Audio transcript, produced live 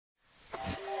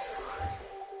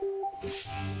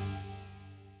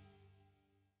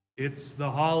It's the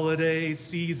holiday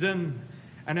season,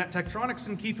 and at Tektronix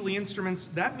and Keithley Instruments,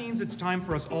 that means it's time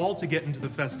for us all to get into the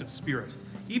festive spirit,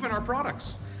 even our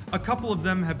products. A couple of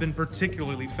them have been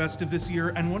particularly festive this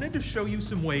year and wanted to show you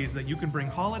some ways that you can bring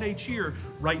holiday cheer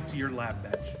right to your lab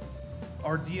bench.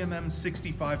 Our DMM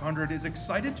 6500 is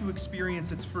excited to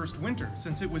experience its first winter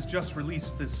since it was just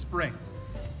released this spring.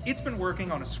 It's been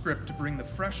working on a script to bring the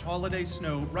fresh holiday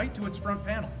snow right to its front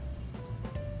panel.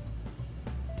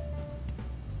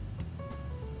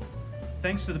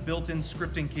 Thanks to the built-in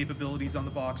scripting capabilities on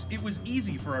the box, it was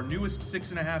easy for our newest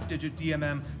 6.5-digit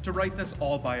DMM to write this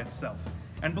all by itself.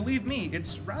 And believe me,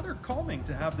 it's rather calming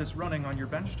to have this running on your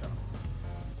bench top.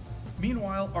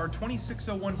 Meanwhile, our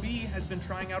 2601B has been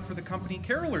trying out for the company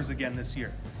Carolers again this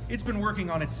year. It's been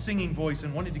working on its singing voice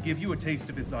and wanted to give you a taste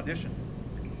of its audition.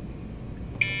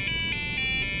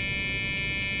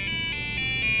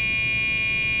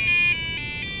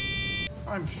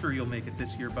 I'm sure you'll make it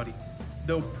this year, buddy.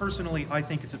 Though personally, I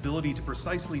think its ability to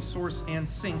precisely source and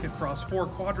sync across 4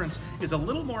 quadrants is a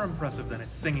little more impressive than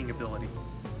its singing ability.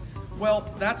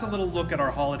 Well, that's a little look at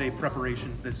our holiday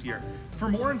preparations this year. For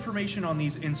more information on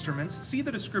these instruments, see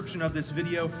the description of this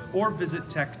video or visit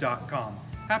tek.com.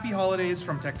 Happy holidays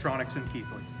from Tektronix and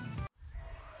Keithley.